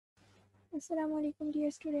Assalamu alaikum dear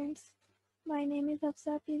students. My name is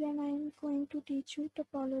Hafsafiz and I am going to teach you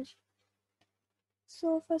topology.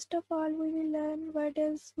 So first of all we will learn what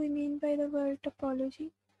does we mean by the word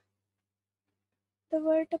topology. The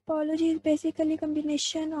word topology is basically a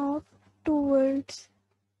combination of two words.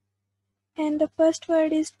 And the first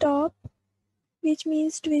word is top, which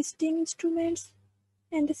means twisting instruments,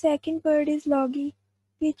 and the second word is logi,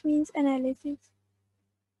 which means analysis.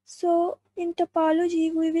 So in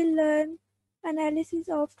topology we will learn analysis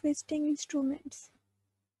of twisting instruments.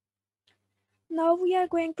 Now we are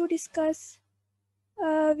going to discuss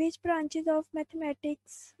which branches of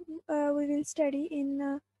mathematics we will study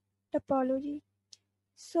in topology.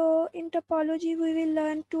 So in topology we will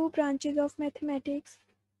learn two branches of mathematics,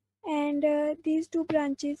 and these two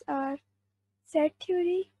branches are set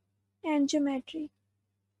theory and geometry.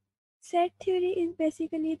 Set theory is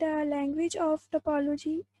basically the language of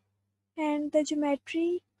topology, and the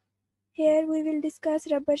geometry, here we will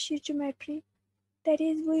discuss rubber sheet geometry. That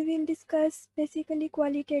is, we will discuss basically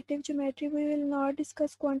qualitative geometry, we will not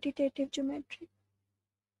discuss quantitative geometry.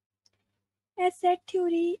 As set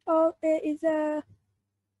theory is the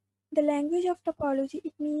language of topology,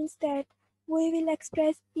 it means that we will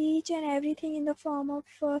express each and everything in the form of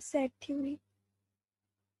set theory.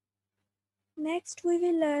 Next, we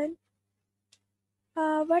will learn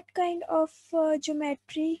what kind of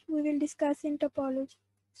geometry we will discuss in topology.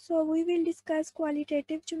 So, we will discuss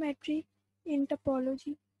qualitative geometry in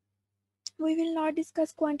topology. We will not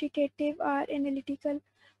discuss quantitative or analytical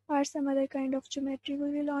or some other kind of geometry. We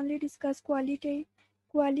will only discuss qualitative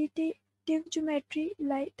geometry,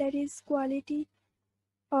 like that is quality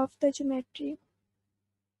of the geometry.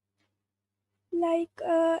 Like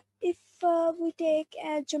if we take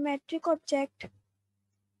a geometric object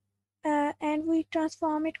and we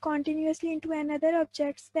transform it continuously into another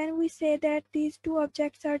object, then we say that these two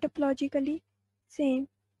objects are topologically same.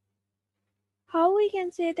 How we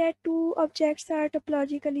can say that two objects are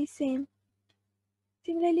topologically same?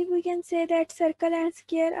 Similarly, we can say that circle and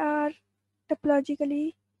square are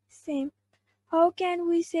topologically same. How can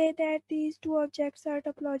we say that these two objects are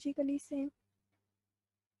topologically same?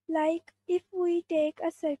 Like if we take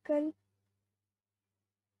a circle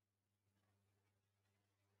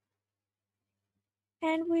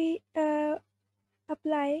and we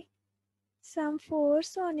apply some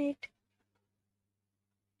force on it,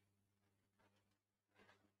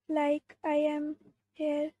 like I am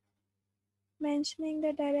here mentioning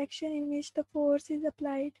the direction in which the force is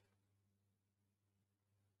applied,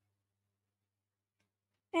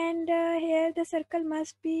 and here the circle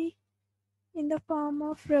must be in the form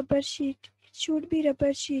of rubber sheet. It should be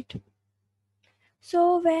rubber sheet.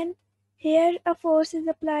 So when here a force is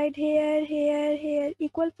applied, here,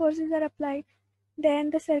 equal forces are applied,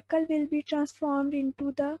 then the circle will be transformed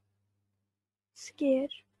into the sphere.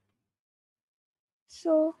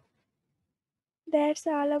 So that's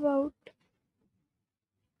all about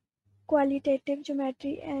qualitative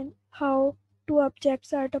geometry and how two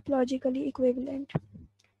objects are topologically equivalent.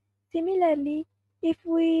 Similarly, if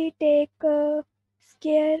we take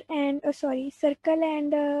circle and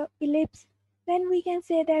ellipse, then we can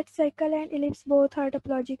say that circle and ellipse both are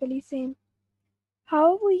topologically same.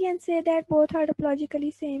 How we can say that both are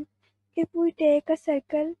topologically same? If we take a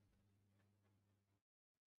circle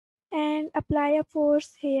and apply a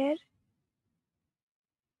force here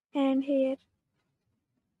and here,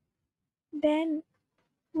 then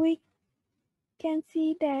we can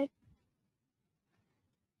see that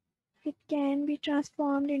it can be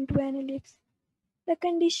transformed into an ellipse. The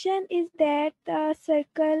condition is that the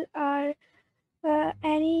circle or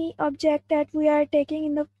any object that we are taking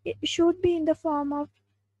in the it should be in the form of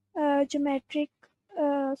rubber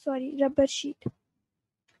sheet.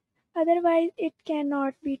 Otherwise, it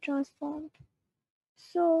cannot be transformed.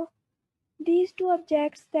 So these two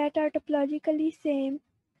objects that are topologically same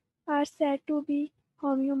are said to be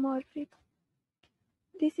homeomorphic.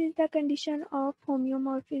 This is the condition of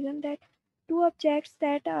homeomorphism, that two objects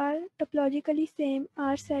that are topologically same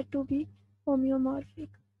are said to be homeomorphic.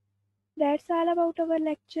 That's all about our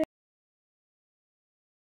lecture.